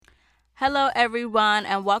Hello, everyone,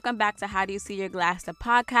 and welcome back to How Do You See Your Glass, the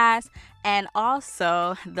podcast, and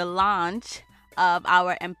also the launch of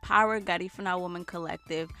our Empower Garifuna Woman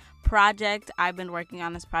Collective project. I've been working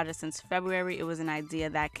on this project since February. It was an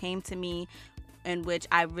idea that came to me in which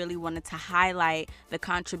I really wanted to highlight the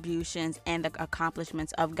contributions and the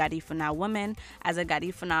accomplishments of Garifuna women. As a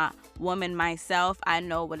Garifuna woman myself, I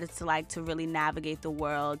know what it's like to really navigate the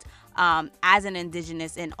world as an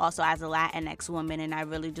indigenous and also as a Latinx woman. And I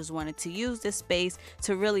really just wanted to use this space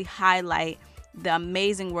to really highlight the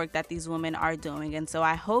amazing work that these women are doing. And so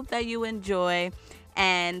I hope that you enjoy.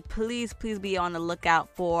 And please be on the lookout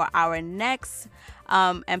for our next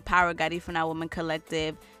Empower Garifuna Woman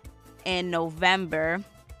Collective in November,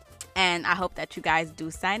 and I hope that you guys do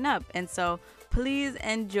sign up. And so please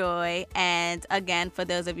enjoy. And again, for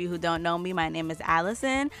those of you who don't know me, my name is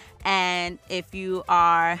Allison, and if you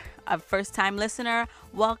are a first-time listener,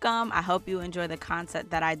 welcome. I hope you enjoy the content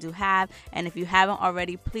that I do have, and if you haven't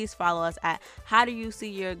already, please follow us at How Do You See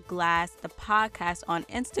Your Glass, the podcast, on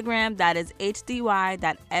Instagram. That is hdy.syg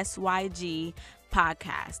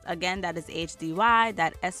podcast. Again, that is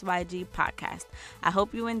hdy.syg podcast. I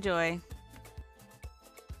hope you enjoy.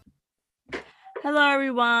 Hello,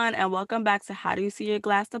 everyone, and welcome back to How Do You See Your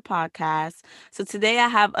Glass, the podcast. So today I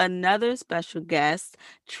have another special guest,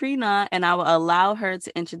 Trina, and I will allow her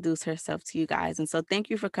to introduce herself to you guys. And so thank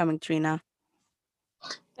you for coming, Trina.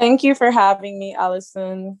 Thank you for having me,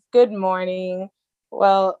 Allison. Good morning.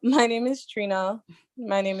 Well, my name is Trina.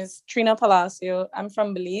 My name is Trina Palacio. I'm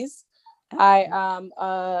from Belize. I am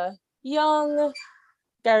a young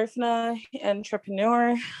Garifuna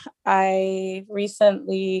entrepreneur. I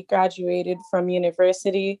recently graduated from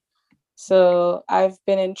university. So I've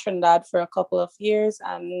been in Trinidad for a couple of years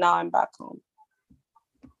and now I'm back home.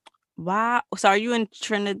 Wow. So are you in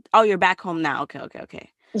Trinidad? Oh, you're back home now. Okay.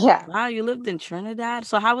 Yeah. Wow, you lived in Trinidad.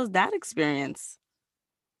 So how was that experience?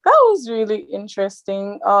 That was really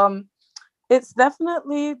interesting. It's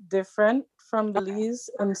definitely different from Belize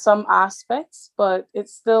in some aspects, but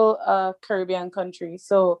it's still a Caribbean country.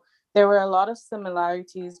 So there were a lot of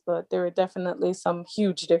similarities, but there were definitely some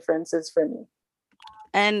huge differences for me.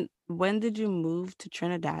 And when did you move to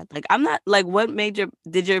Trinidad? Like, I'm not like, what made your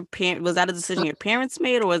parent, was that a decision your parents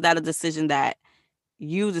made, or was that a decision that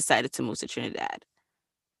you decided to move to Trinidad?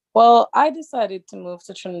 Well, I decided to move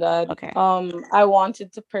to Trinidad. Okay. I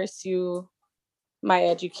wanted to pursue my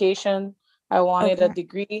education. I wanted a Okay.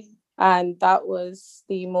 degree, and that was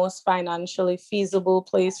the most financially feasible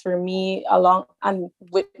place for me along and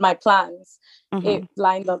with my plans. It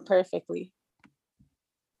lined up perfectly.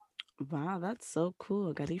 Wow, that's so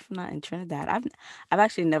cool. Garifuna in Trinidad. I've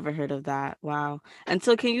actually never heard of that. Wow. And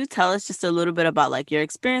so can you tell us just a little bit about like your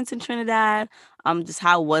experience in Trinidad? Just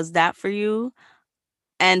how was that for you?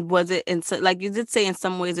 And was it in so, like you did say in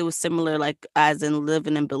some ways it was similar, like as in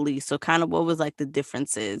living in Belize. So kind of what was like the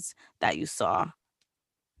differences that you saw?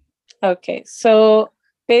 Okay, so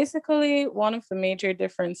basically, one of the major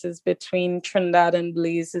differences between Trinidad and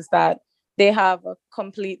Belize is that they have a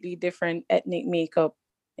completely different ethnic makeup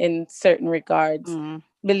in certain regards. Mm,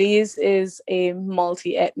 Belize is a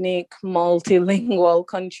multi ethnic, multilingual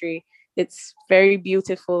country. It's very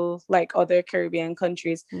beautiful, like other Caribbean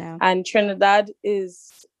countries. yeah. And Trinidad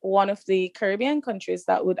is one of the Caribbean countries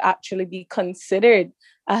that would actually be considered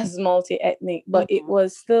as multi ethnic, but it Mhm.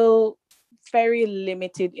 was still very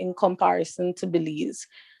limited in comparison to Belize.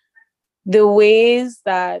 The ways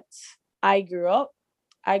that I grew up,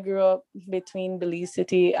 I grew up between Belize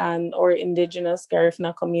City and our indigenous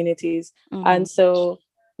Garifuna communities. Mhm. And so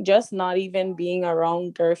just not even being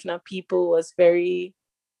around Garifuna people was very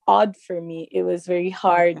odd for me. It was very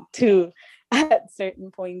hard Okay. to at certain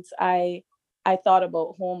points I thought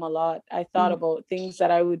about home a lot. I thought Mhm. about things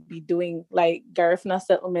that I would be doing, like Garifuna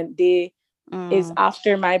Settlement Day is Mm.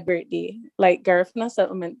 after my birthday. Like Garifuna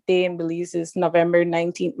Settlement Day in Belize is November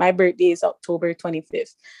 19th. My birthday is October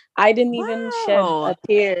 25th. I didn't even shed a Wow.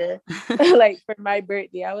 tear like for my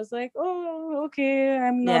birthday. I was like, oh, okay,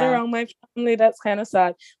 I'm not Yeah. around my family. That's kind of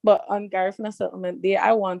sad. But on Garifuna Settlement Day,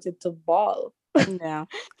 I wanted to bawl. Yeah.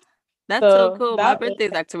 That's so So cool. My that was, birthday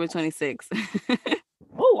is October 26th.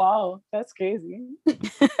 oh, wow, that's crazy.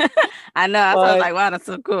 I know. That's why I was But like, wow, that's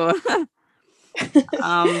so cool.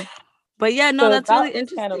 Um, but yeah, no, so that's really that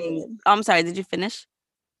was kind of interesting. weird. Oh, I'm sorry. Did you finish?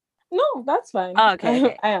 No, that's fine. Oh,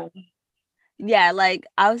 okay. I am. Yeah, like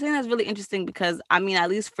I was saying that's really interesting because I mean, at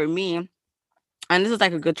least for me, and this is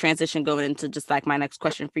like a good transition going into just like my next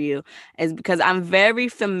question for you, is because I'm very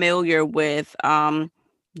familiar with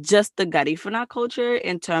just the Garifuna culture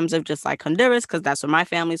in terms of just like Honduras, because that's where my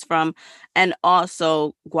family's from, and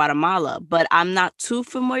also Guatemala. But I'm not too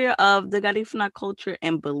familiar of the Garifuna culture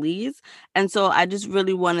in Belize. And so I just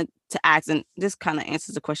really wanted to ask, and this kind of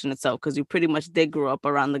answers the question itself, because you pretty much did grow up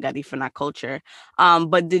around the Garifuna culture.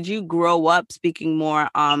 But did you grow up speaking more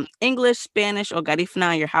English, Spanish, or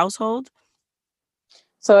Garifuna in your household?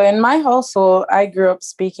 So in my household, I grew up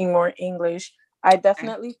speaking more English. I Okay.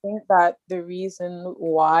 definitely think that the reason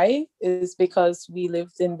why is because we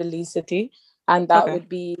lived in Belize City, and that Okay. would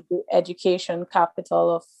be the education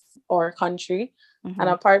capital of our country. And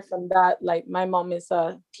Mm-hmm. apart from that, like my mom is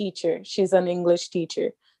a teacher, she's an English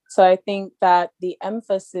teacher. So I think that the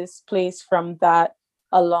emphasis placed from that,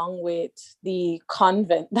 along with the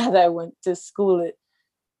convent that I went to school at,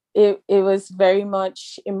 it was very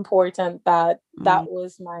much important that Mm. that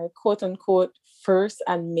was my quote unquote first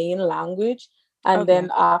and main language. And Okay.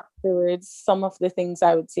 then afterwards, some of the things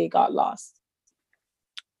I would say got lost.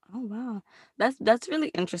 Oh wow, that's really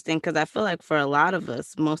interesting because I feel like for a lot of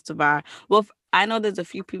us, most of our I know there's a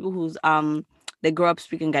few people who's they grew up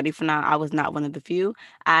speaking Garifuna. I was not one of the few.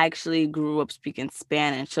 I actually grew up speaking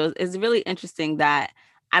Spanish, so it's really interesting that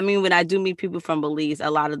I mean when I do meet people from Belize, a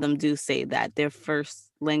lot of them do say that their first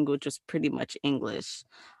language was pretty much English.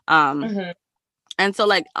 Um, Mhm. and so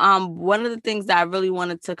like one of the things that I really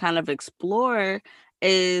wanted to kind of explore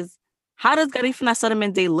is how does Garifuna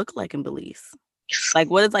Settlement Day look like in Belize? Like,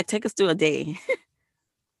 what is like? Take us through a day.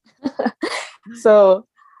 So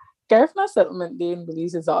Garifuna Settlement Day in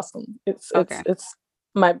Belize is awesome. Okay. It's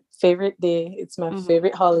my favorite day. It's my Mhm.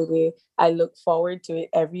 favorite holiday. I look forward to it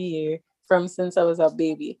every year from since I was a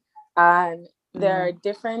baby. And there are Mhm.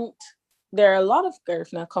 different there are a lot of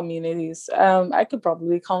Garifuna communities. I could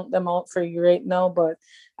probably count them out for you right now, but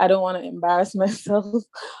I don't want to embarrass myself.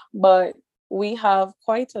 But we have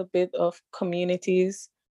quite a bit of communities,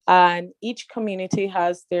 and each community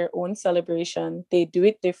has their own celebration. They do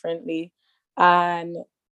it differently. And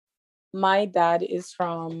my dad is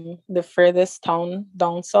from the furthest town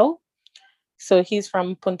down south. So he's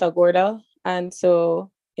from Punta Gorda. And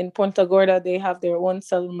so in Punta Gorda, they have their own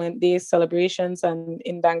settlement day celebrations, and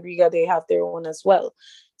in Dangriga, they have their own as well.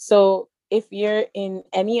 So if you're in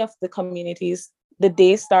any of the communities, the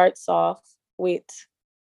day starts off with,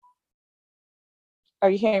 are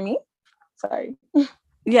you hearing me? Sorry.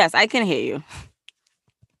 Yes, I can hear you.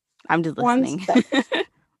 I'm just One listening.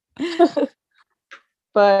 sec.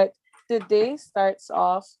 But the day starts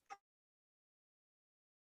off,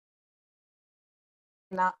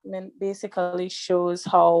 enactment basically shows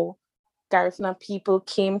how Garifuna people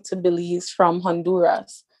came to Belize from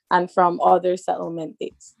Honduras and from other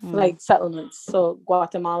Mm. settlements. So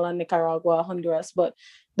Guatemala, Nicaragua, Honduras. But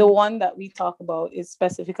the Mm. one that we talk about is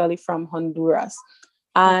specifically from Honduras.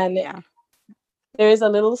 Okay. And Yeah. there is a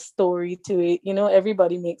little story to it. You know,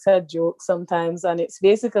 everybody makes a joke sometimes, and it's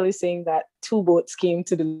basically saying that two boats came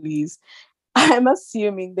to Belize. I'm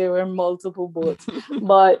assuming there were multiple boats,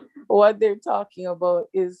 but what they're talking about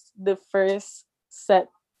is the first set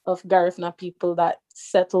of Garifuna people that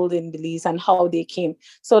settled in Belize and how they came.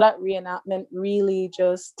 So that reenactment really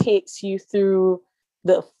just takes you through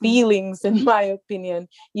the Mm. feelings, in my opinion.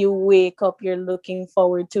 You wake up, you're looking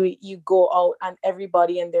forward to it, you go out, and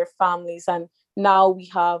everybody and their families. And now we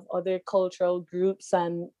have other cultural groups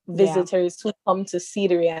and Yeah. visitors who come to see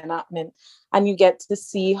the reenactment, and you get to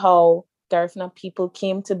see how Garifuna people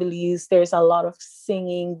came to Belize. There's a lot of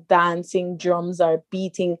singing, dancing, drums are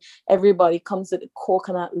beating. Everybody comes with the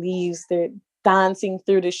coconut leaves. They're dancing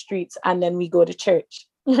through the streets, and then we go to church,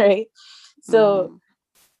 right? So Mhm.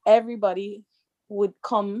 everybody would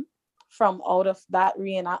come from out of that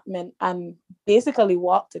reenactment and basically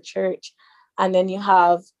walk to church. And then you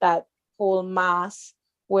have that whole mass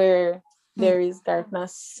where Mm. there is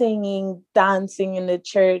darkness singing, dancing in the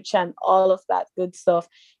church, and all of that good stuff.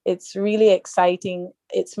 It's really exciting.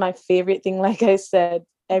 It's my favorite thing. Like I said,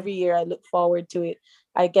 every year I look forward to it.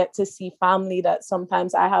 I get to see family that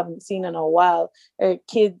sometimes I haven't seen in a while, or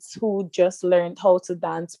kids who just learned how to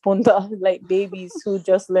dance punta, like babies who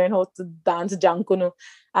just learned how to dance jankuno,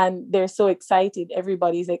 and they're so excited.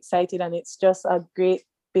 Everybody's excited, and it's just a great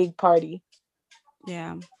big party.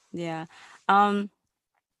 Yeah. Yeah. Um.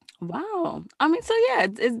 Wow. I mean, so yeah,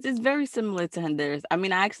 it's very similar to Honduras. I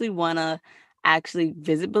mean, I actually wanna actually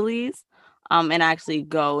visit Belize, and actually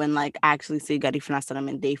go and like actually see Garifuna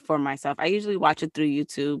Settlement Day for myself. I usually watch it through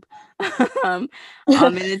YouTube, um,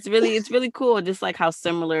 and it's really cool, just like how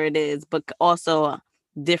similar it is, but also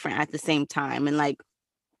different at the same time. And like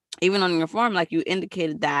even on your form, like you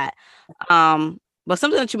indicated that, but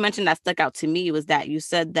something that you mentioned that stuck out to me was that you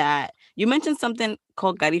said that you mentioned something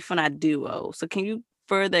called Garifuna Duo. So can you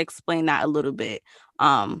further explain that a little bit,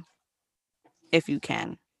 if you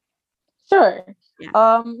can? Sure. Yeah.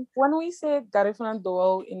 When we say Garifuna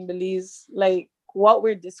Duo in Belize, like what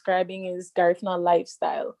we're describing is Garifuna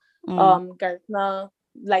lifestyle. Mm, Garifuna,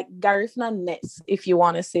 like Garifuna ness, if you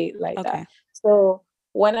want to say it like that. okay. So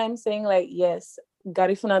when I'm saying like yes,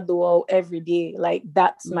 Garifuna Duo every day, like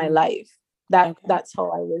that's my Mm, life. okay. That's how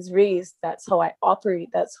I was raised. That's how I operate.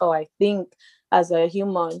 That's how I think as a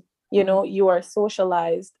human. You Mm, know, you are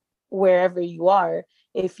socialized wherever you are.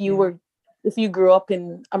 If you yeah. were if you grew up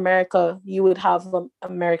in America, you would have an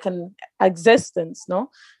American existence, no?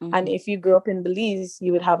 And Mm-hmm. if you grew up in Belize,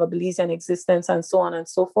 you would have a Belizean existence and so on and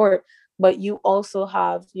so forth. But you also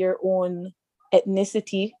have your own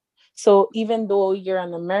ethnicity. So even though you're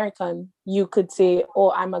an American, you could say,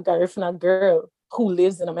 oh, I'm a Garifuna girl who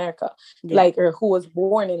lives in America, Yeah. like, or who was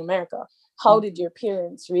born in America. How did Mm-hmm. your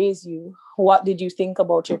parents raise you? What did you think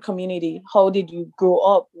about your community? How did you grow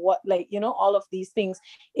up? What, like, all of these things,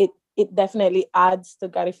 it definitely adds to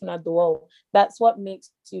Garifuna Duo. That's what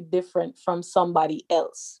makes you different from somebody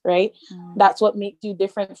else, right? Mm, That's what makes you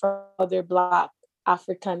different from other Black,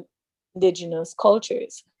 African, indigenous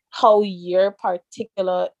cultures. How your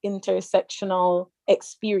particular intersectional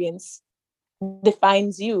experience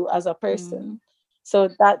defines you as a person. mm. So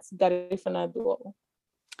that's Garifuna Duo.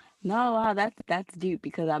 No, wow, that's deep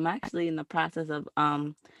because I'm actually in the process of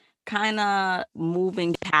kind of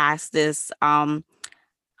moving past this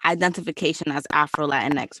identification as Afro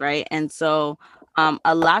Latinx, right? And so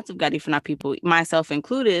a lot of Garifuna people, myself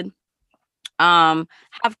included,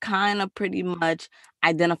 have kind of pretty much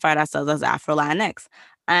identified ourselves as Afro Latinx.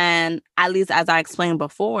 And at least as I explained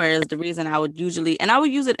before, is the reason I would usually, and I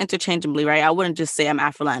would use it interchangeably, right? I wouldn't just say I'm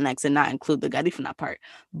Afro Latinx and not include the Garifuna part,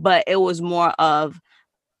 but it was more of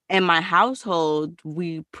in my household,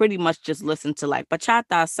 we pretty much just listened to like bachata,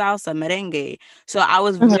 salsa, merengue. So I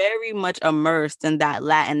was Mhm. very much immersed in that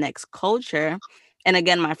Latinx culture. And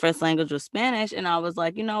again, my first language was Spanish. And I was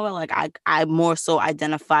like, you know what, like I more so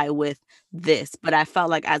identify with this. But I felt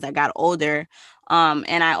like as I got older,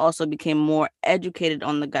 and I also became more educated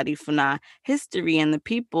on the Garifuna history and the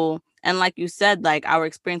people. And like you said, like our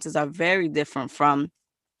experiences are very different from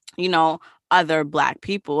you know, other Black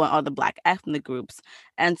people and other Black ethnic groups.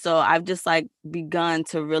 And so I've just like begun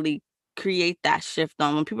to really create that shift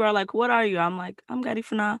on when people are like, what are you? I'm like, I'm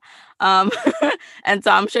Garifuna. Um, and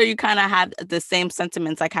so I'm sure you kind of have the same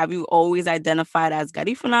sentiments. Like, have you always identified as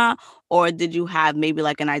Garifuna, or did you have maybe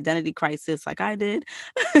like an identity crisis like I did?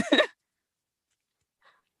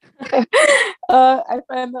 I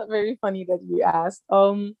find that very funny that you asked.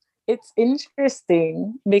 It's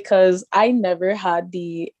interesting because I never had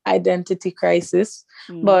the identity crisis,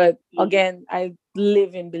 Mm, but again, I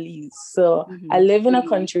live in Belize, so I mhm, live in a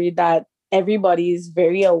country that everybody is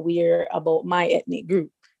very aware about my ethnic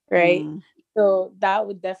group, right? mm, So that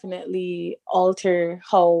would definitely alter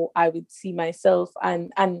how I would see myself,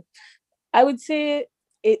 and I would say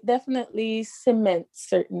it definitely cements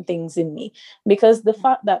certain things in me because the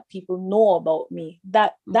fact that people know about me,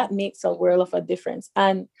 that mhm, makes a world of a difference.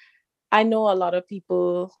 And I know a lot of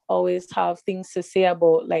people always have things to say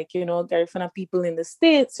about, like, Garifuna people in the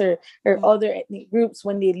States or yeah, other ethnic groups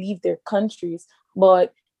when they leave their countries.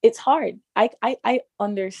 But it's hard. I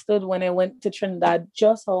understood when I went to Trinidad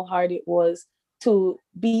just how hard it was to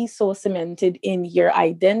be so cemented in your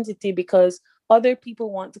identity because other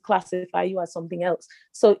people want to classify you as something else.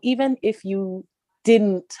 So even if you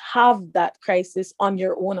didn't have that crisis on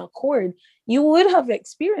your own accord, you would have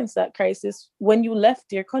experienced that crisis when you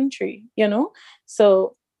left your country.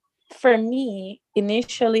 So for me,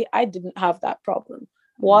 initially, I didn't have that problem.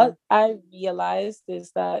 mm, What I realized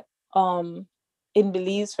is that in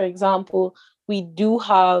Belize, for example, we do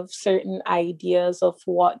have certain ideas of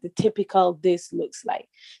what the typical this looks like.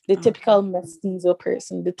 The okay, typical mestizo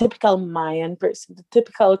person, the typical Mayan person, the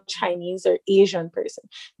typical Chinese or Asian person,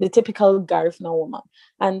 the typical Garifuna woman.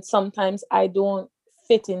 And sometimes I don't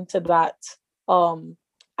fit into that um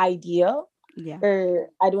idea, yeah, or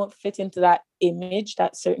I don't fit into that image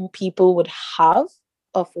that certain people would have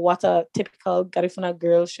of what a typical Garifuna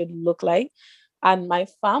girl should look like. And my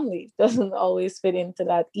family doesn't always fit into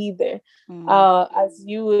that either. mm, As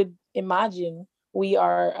you would imagine, we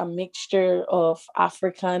are a mixture of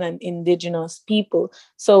African and indigenous people.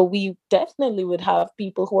 So we definitely would have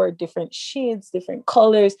people who are different shades, different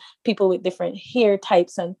colors, people with different hair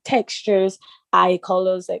types and textures, eye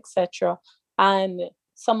colors, etc. And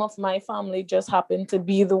some of my family just happen to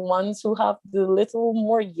be the ones who have the little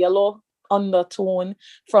more yellow undertone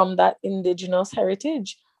from that indigenous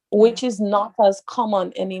heritage. Yeah. which is not as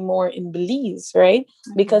common anymore in Belize, right?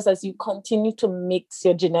 Mm-hmm. Because as you continue to mix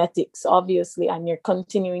your genetics, obviously, and you're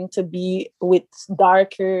continuing to be with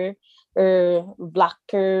darker or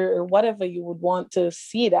blacker or whatever you would want to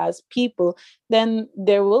see it as people, then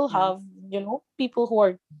there will Yeah. have, people who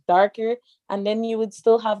are darker, and then you would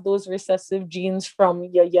still have those recessive genes from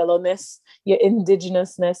your yellowness, your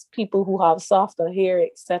indigenousness, people who have softer hair,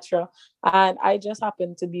 etc. And I just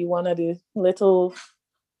happened to be one of the little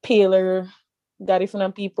paler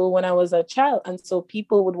Garifuna people when I was a child. And so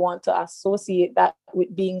people would want to associate that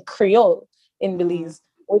with being Creole in Mm-hmm. Belize,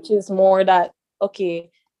 which is more that, okay,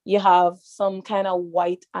 you have some kind of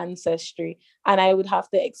white ancestry. And I would have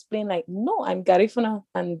to explain, like, no, I'm Garifuna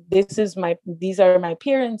and these are my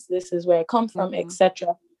parents, this is where I come from, Mm-hmm.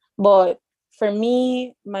 etc. But for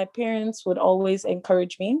me, my parents would always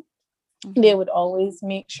encourage me. They Mm-hmm. would always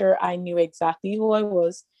make sure I knew exactly who I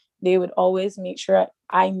was. They would always make sure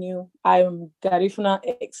I knew I'm Garifuna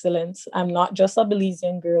excellence. I'm not just a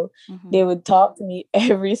Belizean girl. Mm-hmm. They would talk to me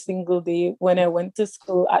every single day when I went to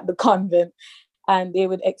school at the convent. And they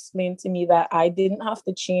would explain to me that I didn't have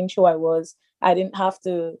to change who I was. I didn't have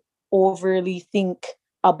to overly think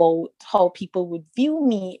about how people would view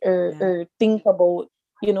me, Yeah. or think about,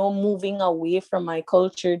 moving away from my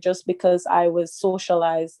culture just because I was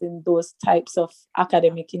socialized in those types of Yeah.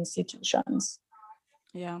 academic institutions.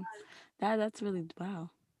 Yeah. That's really wow.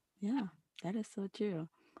 Yeah. That is so true.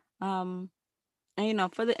 Um,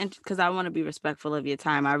 and for the because I want to be respectful of your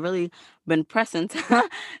time, I really been pressing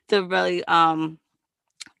to really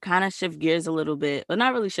kind of shift gears a little bit. Well,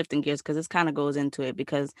 not really shifting gears because this kind of goes into it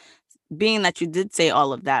because being that you did say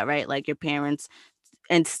all of that, right? Like your parents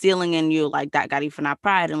instilling in you like that Garifuna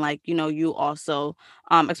pride, and like you also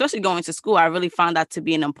especially going to school, I really found that to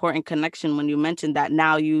be an important connection when you mentioned that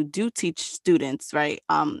now you do teach students, right?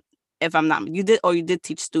 If I'm not, you did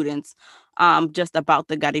teach students just about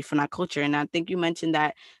the Garifuna culture, and I think you mentioned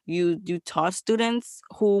that you taught students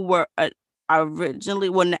who were originally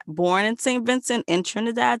born in St. Vincent in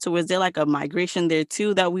Trinidad. So was there like a migration there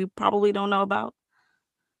too that we probably don't know about?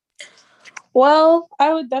 Well,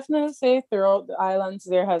 I would definitely say throughout the islands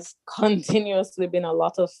there has continuously been a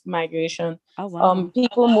lot of migration. Oh wow.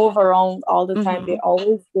 People move around all the time. They Mm-hmm.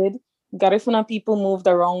 always did. Garifuna people moved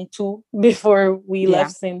around too before we Yeah,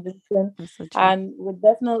 left St. Vincent, that's so true. and would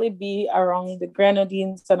definitely be around the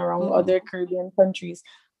Grenadines and around Mm-hmm. other Caribbean countries.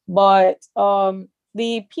 But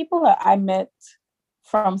the people that I met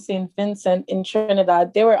from St. Vincent in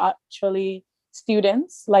Trinidad, they were actually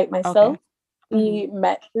students like Okay. myself. Mm-hmm. We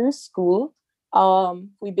met through school.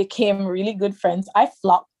 We became really good friends. I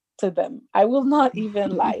flocked to them. I will not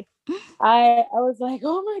even lie. I was like,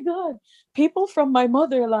 oh my God, people from my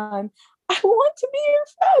motherland, I want to be your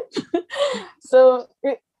friend. So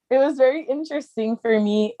it was very interesting for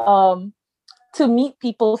me to meet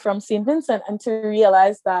people from St. Vincent and to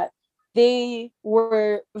realize that they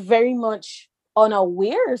were very much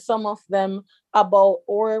unaware, some of them, about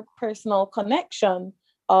our personal connection,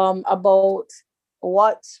 about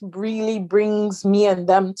what really brings me and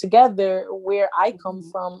them together, where I come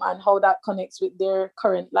Mm-hmm. from, and how that connects with their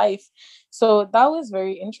current life. So that was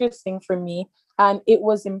very interesting for me. And it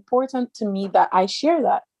was important to me that I share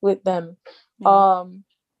that with them. Yeah. Um,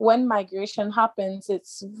 when migration happens,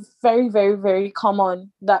 it's very, very, very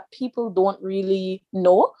common that people don't really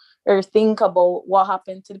know or think about what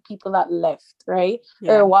happened to the people that left, right?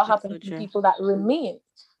 Or Yeah, what that's happened so to the true. people that remained.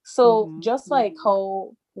 So Mm-hmm. just like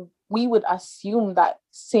how we would assume that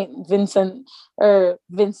Saint Vincent or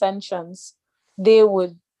Vincentians, they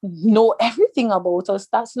would know everything about us.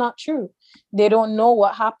 That's not true. They don't know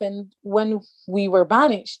what happened when we were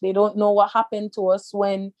banished. They don't know what happened to us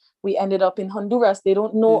when we ended up in Honduras. They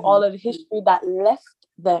don't know Mm-hmm. all of the history that left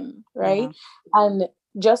them, right? Yeah. And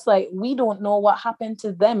just like we don't know what happened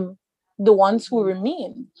to them, the ones who Mm-hmm.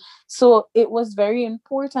 remain. So it was very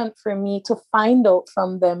important for me to find out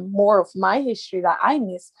from them more of my history that I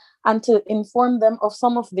miss, and to inform them of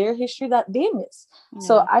some of their history that they miss.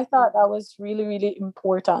 So Yeah. I thought that was really, really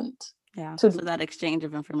important Yeah. to So do. that exchange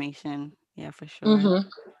of information. Yeah, for sure. Mm-hmm.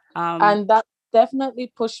 Um, And that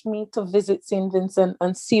definitely pushed me to visit St. Vincent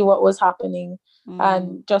and see what was happening mm,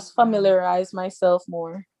 and just familiarize myself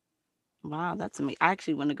more. wow, that's amazing. I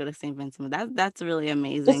actually want to go to St. Vincent. That's really It's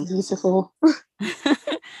amazing. beautiful.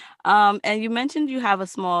 And you mentioned you have a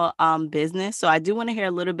small business, so I do want to hear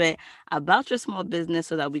a little bit about your small business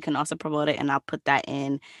so that we can also promote it, and I'll put that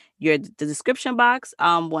in the description box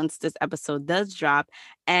once this episode does drop.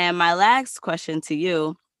 And my last question to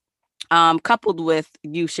you, coupled with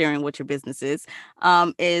you sharing what your business is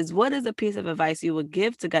what is a piece of advice you would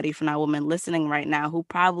give to Garifuna women listening right now who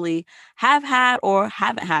probably have had or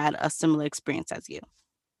haven't had a similar experience as you?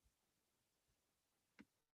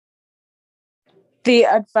 The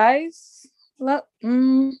advice,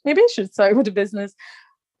 maybe I should start with the business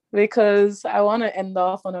because I want to end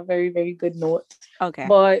off on a very, very good note. Okay.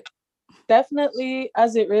 But definitely,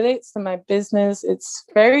 as it relates to my business, it's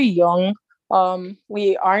very young.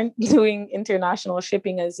 We aren't doing international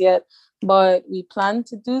shipping as yet, but we plan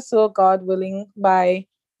to do so, God willing, by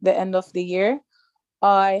the end of the year.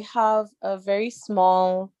 I have a very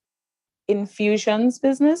small infusions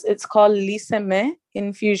business. It's called Liseme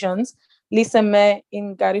Infusions. Liseme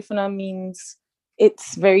in Garifuna means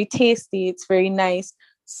it's very tasty, it's very nice.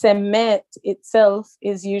 Semet itself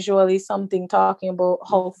is usually something talking about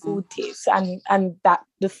how food tastes and that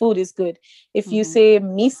the food is good. If you say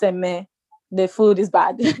miseme, the food is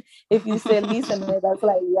bad. If you say liseme, that's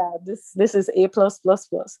like, yeah, this is A plus plus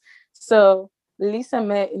plus. So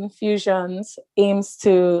Liseme Infusions aims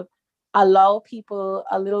to allow people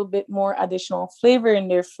a little bit more additional flavor in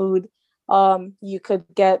their food. You could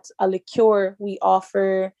get a liqueur. We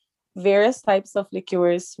offer various types of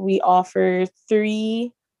liqueurs. We offer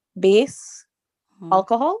 3 base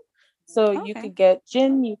alcohol. So you could get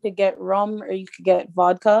gin, you could get rum, or you could get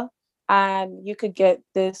vodka. And you could get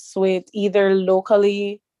this with either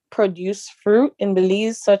locally produced fruit in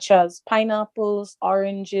Belize, such as pineapples,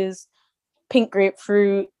 oranges, pink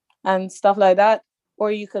grapefruit, and stuff like that.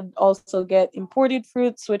 Or you could also get imported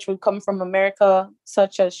fruits, which would come from America,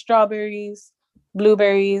 such as strawberries,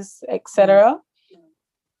 blueberries, etc.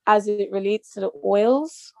 As it relates to the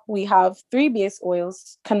oils, we have 3 base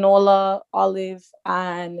oils: canola, olive,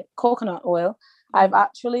 and coconut oil. I've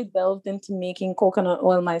actually delved into making coconut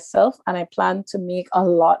oil myself, and I plan to make a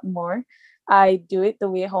lot more. I do it the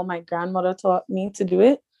way how my grandmother taught me to do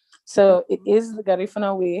it. So it is the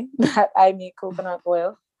Garifuna way that I make coconut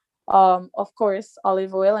oil. Of course,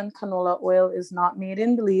 olive oil and canola oil is not made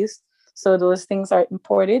in Belize, so those things are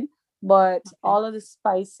imported. But all of the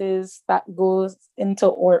spices that goes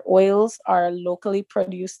into our oils are locally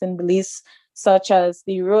produced in Belize, such as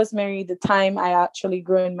the rosemary, the thyme I actually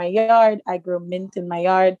grow in my yard. I grow mint in my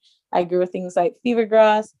yard. I grow things like fever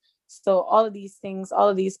grass. So all of these things, all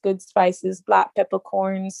of these good spices, black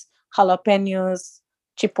peppercorns, jalapenos,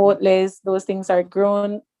 chipotles, those things are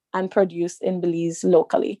grown and produced in Belize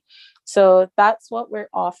locally. So that's what we're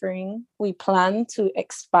offering. We plan to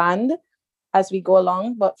expand as we go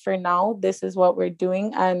along, but for now, this is what we're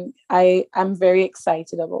doing, and I'm very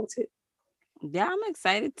excited about it. Yeah, I'm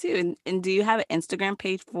excited too. And do you have an Instagram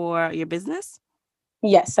page for your business?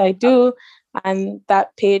 Yes, I do. And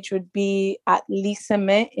that page would be at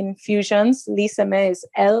Liseme Infusions. Liseme is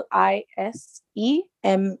Liseme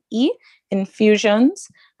Infusions.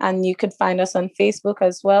 And you could find us on Facebook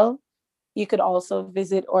as well. You could also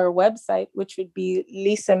visit our website, which would be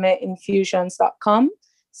lisemeinfusions.com.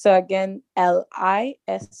 So again,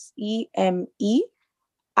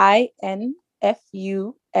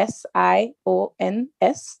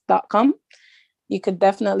 lisemeinfusions.com. You could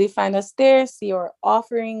definitely find us there, see our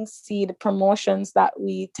offerings, see the promotions that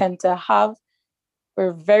we tend to have.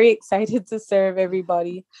 We're very excited to serve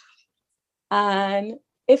everybody. And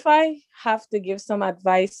if I have to give some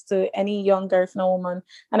advice to any young Garifuna woman,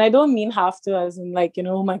 and I don't mean have to as in like,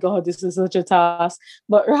 oh my God, this is such a task,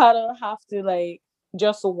 but rather have to like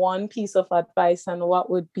just one piece of advice, and what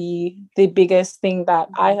would be the biggest thing that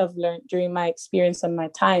I have learned during my experience and my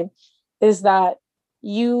time is that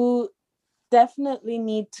you definitely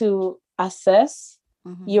need to assess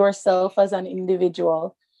yourself as an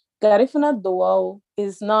individual. Garifuna Doa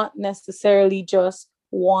is not necessarily just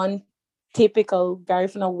one typical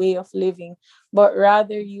Garifuna way of living, but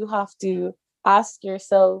rather you have to ask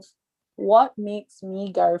yourself, what makes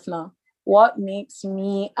me Garifuna? What makes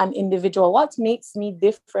me an individual? What makes me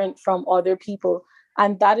different from other people?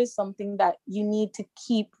 And that is something that you need to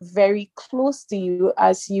keep very close to you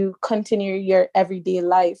as you continue your everyday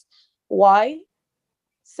life. Why?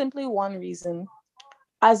 Simply one reason.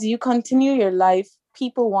 As you continue your life,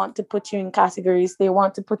 people want to put you in categories. They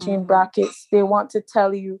want to put you in brackets. They want to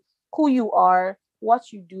tell you who you are,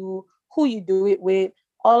 what you do, who you do it with,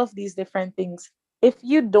 all of these different things. If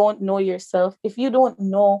you don't know yourself, if you don't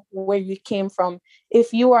know where you came from,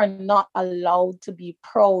 if you are not allowed to be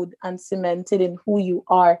proud and cemented in who you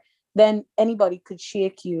are, then anybody could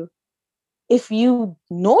shake you. If you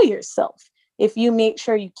know yourself, if you make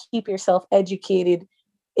sure you keep yourself educated,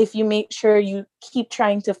 if you make sure you keep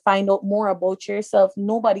trying to find out more about yourself,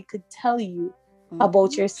 nobody could tell you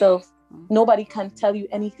about yourself. Nobody can tell you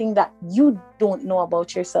anything that you don't know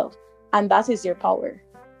about yourself. and that is your power.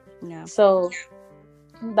 Yeah. So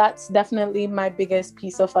that's definitely my biggest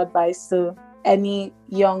piece of advice to any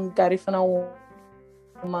young Garifuna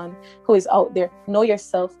woman who is out there. Know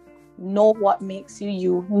yourself, know what makes you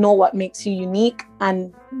you, know what makes you unique,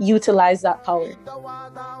 and utilize that power.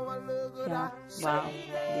 Yeah. Wow.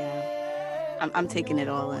 Yeah. I'm taking it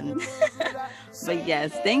all in. But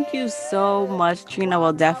yes, thank you so much, Trina.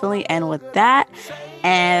 We'll definitely end with that.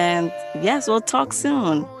 And yes, we'll talk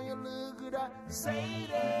soon.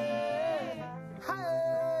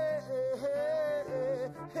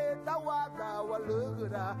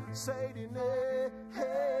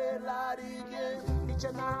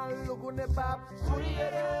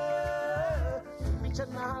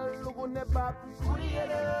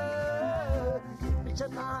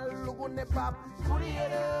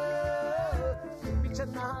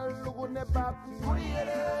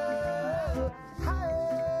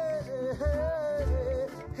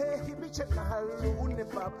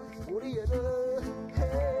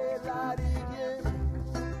 Hey,